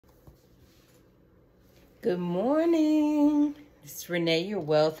Good morning. It's Renee, your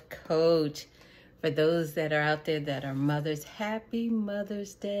wealth coach. For those that are out there that are mothers, happy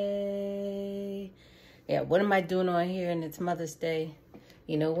Mother's Day. Yeah, what am I doing on here and it's Mother's Day?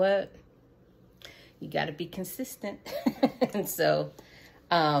 You know what? You got to be consistent. And so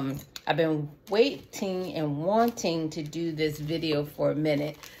I've been waiting and wanting to do this video for a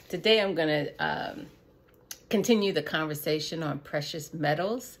minute. Today I'm going to continue the conversation on precious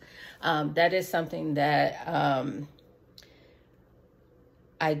metals. That is something that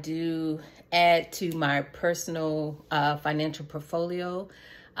I do add to my personal financial portfolio.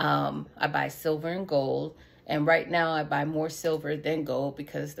 I buy silver and gold, and right now I buy more silver than gold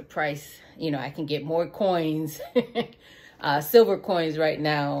because the price, I can get more coins, silver coins right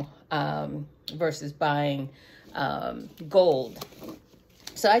now versus buying gold.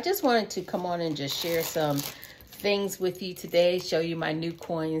 So I just wanted to come on and just share some things with you today, show you my new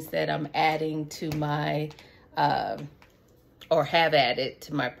coins that I'm adding to my, or have added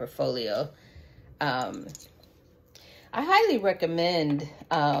to my portfolio. I highly recommend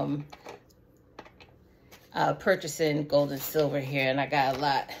purchasing gold and silver here, and I got a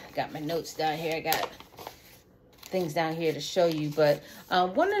lot. Got my notes down here. I got things down here to show you, but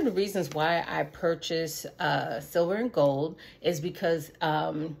one of the reasons why I purchase silver and gold is because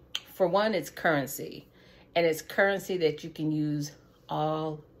for one, it's currency. And it's currency that you can use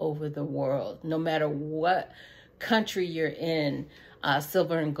all over the world. No matter what country you're in,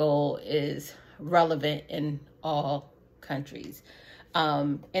 silver and gold is relevant in all countries.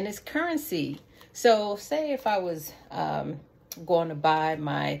 And it's currency. So say if I was going to buy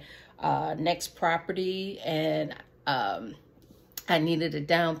my next property and I needed a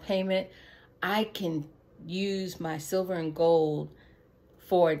down payment, I can use my silver and gold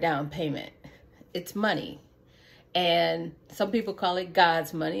for a down payment. It's money, and some people call it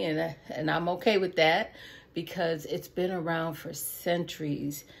God's money, and I'm okay with that because it's been around for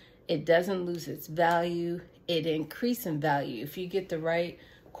centuries. It doesn't lose its value. It increases in value. If you get the right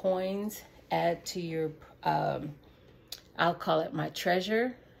coins, add to your, I'll call it my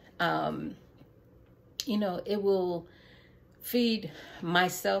treasure, it will feed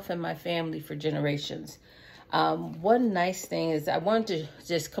myself and my family for generations. One nice thing is I wanted to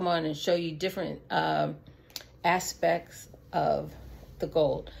just come on and show you different aspects of the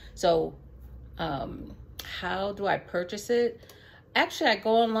gold. So how do I purchase it? Actually, I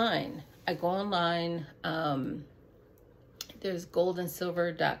go online. There's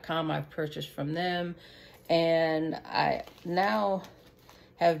goldandsilver.com. I've purchased from them. And I now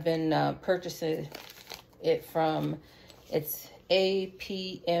have been purchasing it from, it's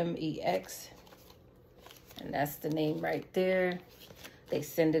APMEX. And that's the name right there. They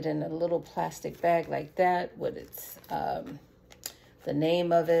send it in a little plastic bag like that with its, the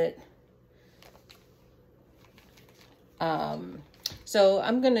name of it. So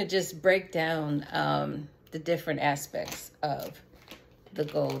I'm going to just break down the different aspects of the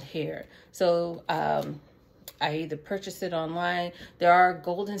gold here. So I either purchase it online. There are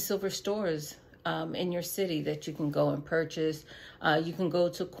gold and silver stores in your city that you can go and purchase. You can go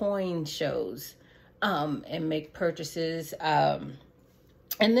to coin shows and make purchases. And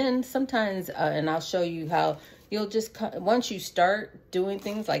then sometimes, and I'll show you how you'll just, once you start doing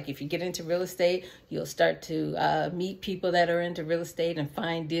things, like if you get into real estate, you'll start to meet people that are into real estate and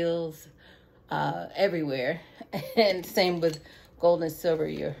find deals everywhere. And same with gold and silver,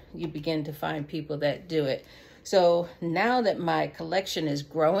 you begin to find people that do it. So now that my collection is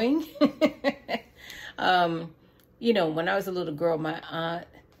growing, when I was a little girl, my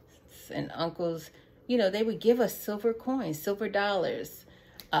aunts and uncles, they would give us silver coins, silver dollars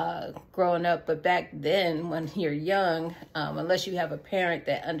growing up. But back then, when you're young, unless you have a parent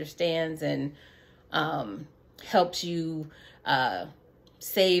that understands and helps you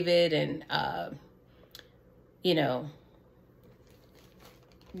save it and,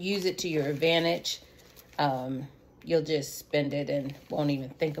 use it to your advantage, you'll just spend it and won't even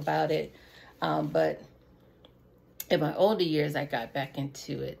think about it. But in my older years, I got back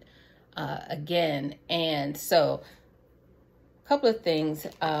into it again. And so a couple of things.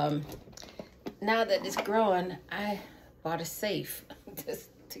 Now that it's growing, I bought a safe just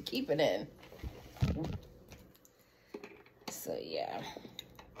to keep it in. So yeah.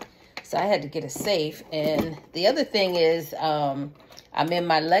 So I had to get a safe. And the other thing is I'm in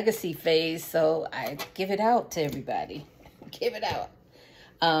my legacy phase, so I give it out to everybody. Give it out.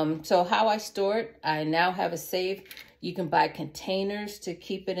 So how I store it, I now have a safe. You can buy containers to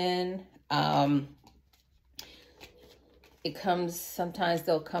keep it in. It comes, sometimes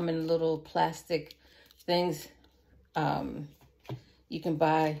they'll come in little plastic things. You can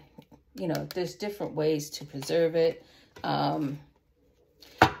buy you know, there's different ways to preserve it. And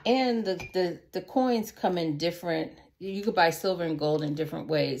the coins come in different, you could buy silver and gold in different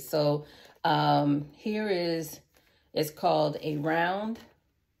ways. So here it's called a round,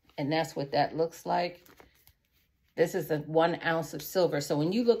 and that's what that looks like. This is a 1 ounce of silver. So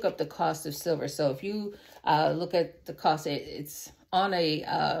when you look up the cost of silver, so if you look at the cost, it's on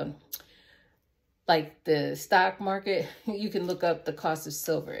a, like the stock market, you can look up the cost of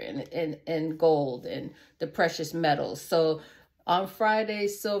silver and gold and the precious metals. So on Friday,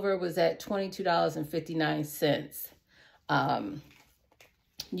 silver was at $22.59.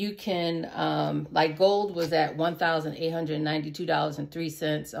 You can, like gold was at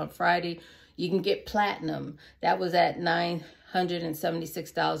 $1,892.03 on Friday. You can get platinum. That was at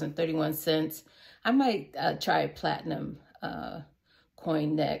 $976.31. I might try platinum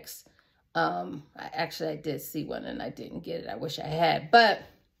coin next. Actually, I did see one and I didn't get it. I wish I had, but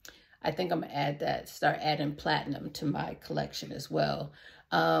I think I'm gonna add that, start adding platinum to my collection as well.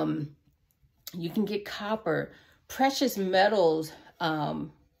 You can get copper, precious metals.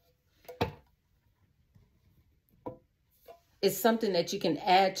 It's something that you can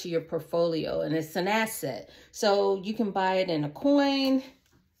add to your portfolio, and it's an asset. So you can buy it in a coin.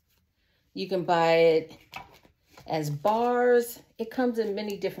 You can buy it as bars. It comes in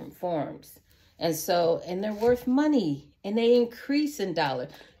many different forms. And so, and they're worth money, and they increase in dollar.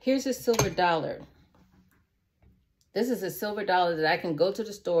 Here's a silver dollar. This is a silver dollar that I can go to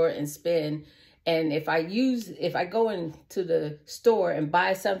the store and spend. And if I go into the store and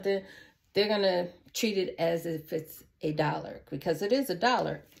buy something, they're going to treat it as if it's a dollar, because it is a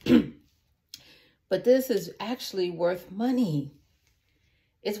dollar. But this is actually worth money.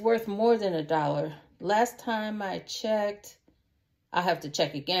 It's worth more than a dollar. Last time I checked, I'll have to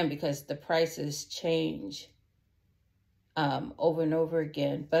check again because the prices change over and over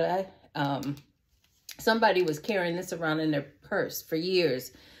again. But somebody was carrying this around in their purse for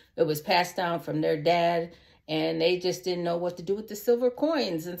years. It was passed down from their dad, and they just didn't know what to do with the silver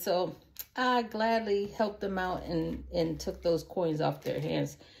coins. And so I gladly helped them out and took those coins off their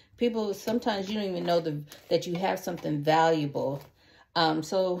hands. People, sometimes you don't even know that you have something valuable.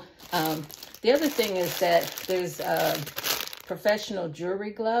 The other thing is that there's professional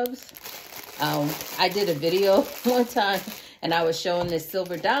jewelry gloves. I did a video one time, and I was showing this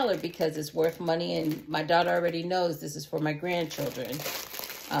silver dollar because it's worth money, and my daughter already knows this is for my grandchildren,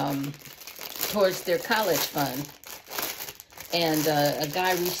 towards their college fund. And a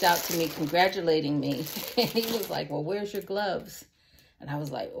guy reached out to me congratulating me. And he was like, well, where's your gloves? And I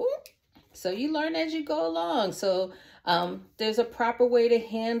was like, oh. So you learn as you go along. So there's a proper way to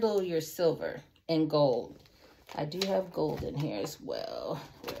handle your silver and gold. I do have gold in here as well.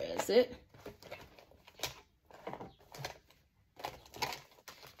 Where is it?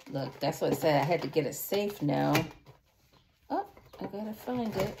 Look, that's what I said. I had to get a safe now. Oh, I gotta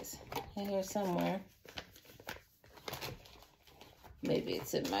find it. It's in here somewhere. Maybe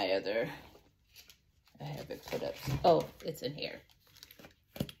it's in my other, I have it put up. Oh, it's in here.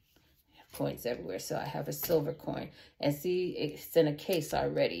 I have coins everywhere. So I have a silver coin. And see, it's in a case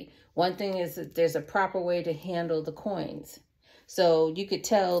already. One thing is that there's a proper way to handle the coins. So you could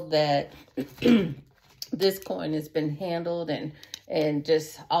tell that this coin has been handled and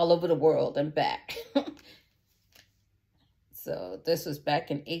just all over the world and back. So this was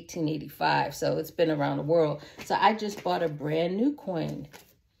back in 1885. So it's been around the world. So I just bought a brand new coin,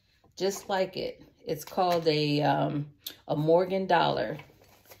 just like it. It's called a Morgan dollar.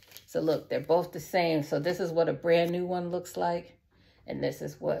 So look, they're both the same. So this is what a brand new one looks like. And this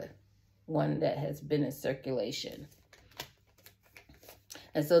is what one that has been in circulation.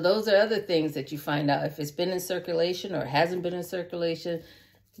 And so those are other things that you find out. If it's been in circulation or hasn't been in circulation,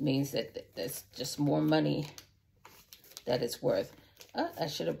 it means that that's just more money that it's worth. Oh, I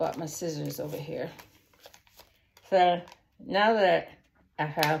should have bought my scissors over here. So now that I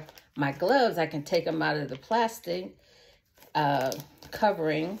have my gloves, I can take them out of the plastic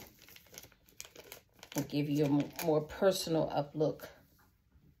covering and give you a more personal up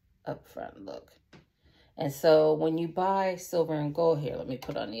front look. And so when you buy silver and gold, here, let me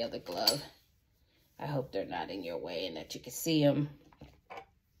put on the other glove. I hope they're not in your way and that you can see them.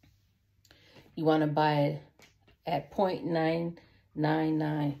 You want to buy it at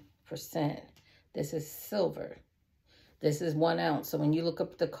 0.999%. This is silver. This is 1 ounce. So when you look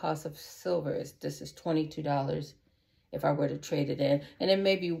up the cost of silver, this is $22 if I were to trade it in. And it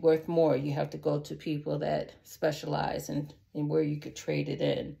may be worth more. You have to go to people that specialize in where you could trade it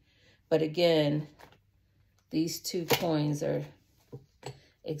in. But again, these two coins are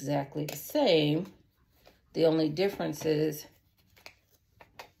exactly the same. The only difference is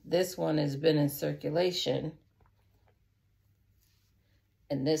this one has been in circulation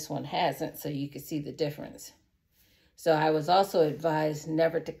and this one hasn't, so you can see the difference. So I was also advised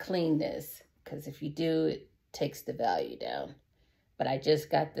never to clean this, because if you do, it takes the value down. But I just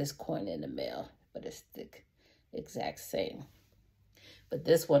got this coin in the mail, but it's the exact same. But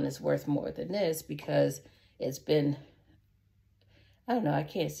this one is worth more than this because it's been, I don't know, I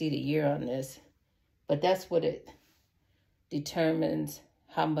can't see the year on this, but that's what it determines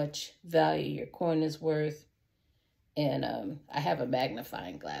how much value your coin is worth. And I have a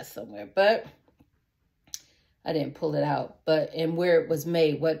magnifying glass somewhere, but I didn't pull it out. But and where it was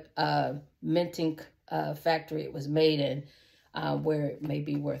made, what minting factory it was made in, where it may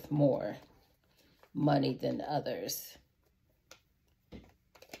be worth more money than others.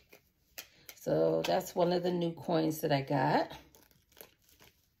 So that's one of the new coins that I got.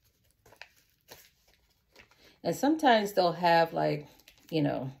 And sometimes they'll have, like, you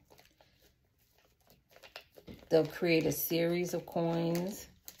know, they'll create a series of coins.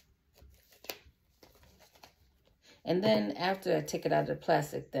 And then after I take it out of the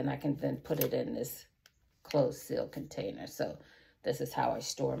plastic, then I can then put it in this closed seal container. So this is how I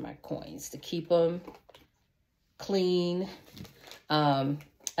store my coins, to keep them clean.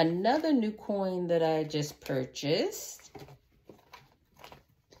 Another new coin that I just purchased.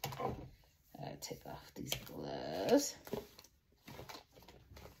 I take off these gloves.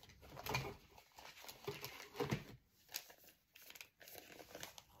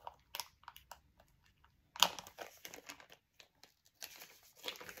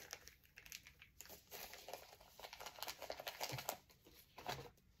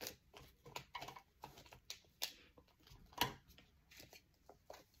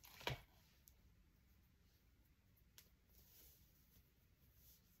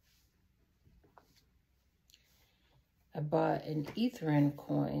 I bought an Ethereum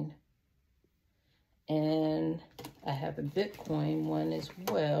coin, and I have a Bitcoin one as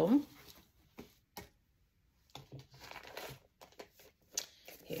well.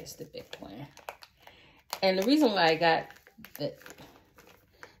 Here's the Bitcoin. And the reason why I got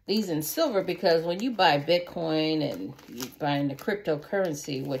these in silver, because when you buy Bitcoin and you're buying the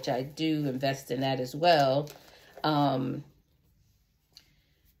cryptocurrency, which I do invest in that as well,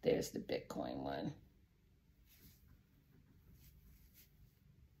 there's the Bitcoin one.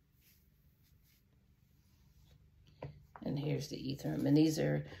 And here's the Ethereum. And these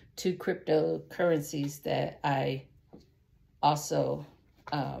are two cryptocurrencies that I also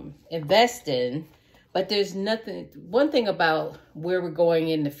invest in. But there's nothing, one thing about where we're going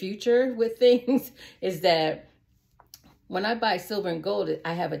in the future with things is that when I buy silver and gold,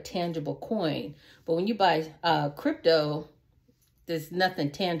 I have a tangible coin. But when you buy crypto, there's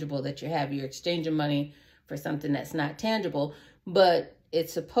nothing tangible that you have. You're exchanging money for something that's not tangible. But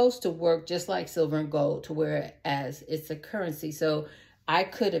it's supposed to work just like silver and gold, to whereas it's a currency. So I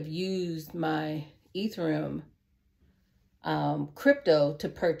could have used my Ethereum crypto to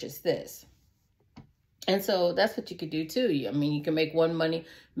purchase this. And so that's what you could do too. I mean, you can make money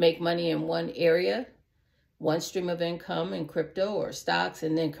in one area, one stream of income in crypto or stocks,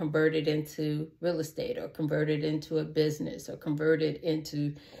 and then convert it into real estate, or convert it into a business, or convert it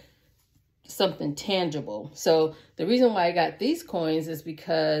into something tangible. So the reason why I got these coins is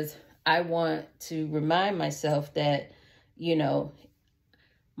because I want to remind myself that, you know,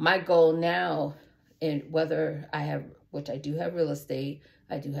 my goal now, and whether I have, which I do have real estate,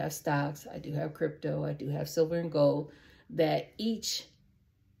 I do have stocks, I do have crypto, I do have silver and gold, that each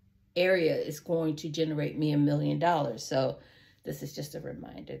area is going to generate me $1 million. So this is just a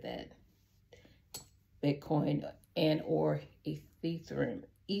reminder that Bitcoin and or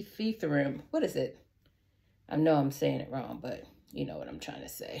Ethereum, what is it? I know I'm saying it wrong, but you know what I'm trying to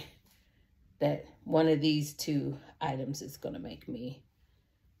say. That one of these two items is going to make me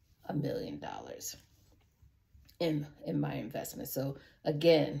 $1 million in my investment. So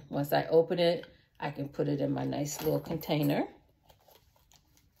again, once I open it, I can put it in my nice little container.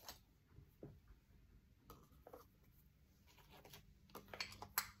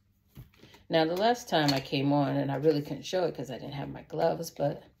 Now, the last time I came on, and I really couldn't show it because I didn't have my gloves,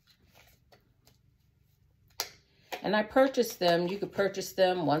 and I purchased them. You could purchase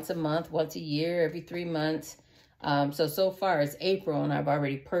them once a month, once a year, every 3 months. So far it's April, and I've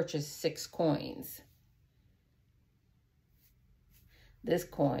already purchased 6 coins. This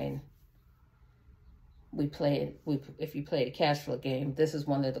coin, if you play the Cashflow game, this is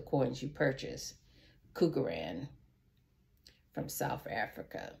one of the coins you purchase. Cougaran from South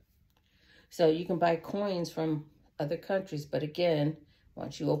Africa. So you can buy coins from other countries, but again,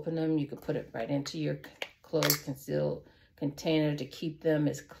 once you open them, you can put it right into your closed container to keep them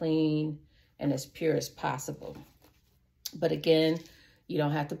as clean and as pure as possible. But again, you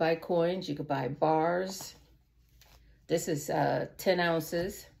don't have to buy coins. You could buy bars. This is 10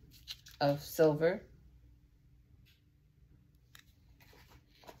 ounces of silver.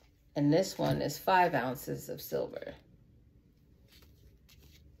 And this one is 5 ounces of silver.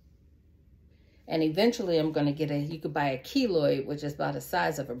 And eventually I'm going to get you could buy a keloid, which is about the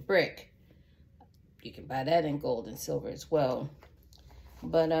size of a brick. You can buy that in gold and silver as well.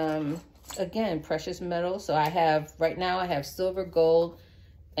 But again, precious metal. So I have, right now I have silver, gold,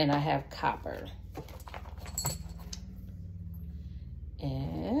 and I have copper.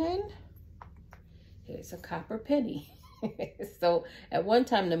 And here's a copper penny. So at one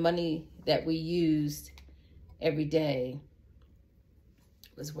time, the money that we used every day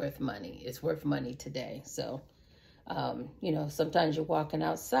was worth money. It's worth money today. So, you know, sometimes you're walking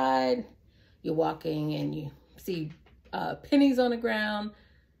outside, you're walking and you see pennies on the ground.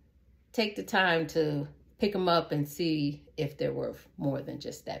 Take the time to pick them up and see if they're worth more than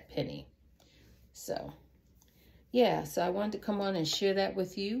just that penny. So, yeah, so I wanted to come on and share that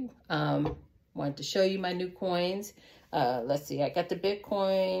with you. Wanted to show you my new coins. Let's see, I got the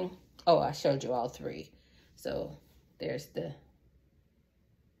Bitcoin. Oh, I showed you all three. So there's the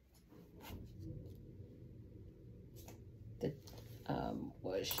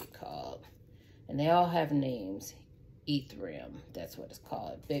what is she called? And they all have names. Ethereum, that's what it's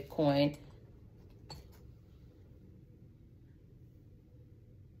called. Bitcoin.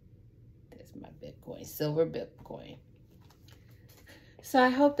 There's my Bitcoin, silver Bitcoin. So I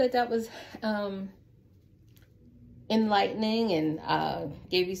hope that that was enlightening and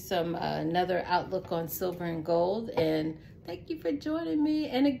gave you some another outlook on silver and gold. And thank you for joining me.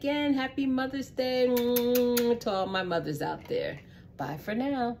 And again, happy Mother's Day to all my mothers out there. Bye for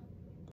now.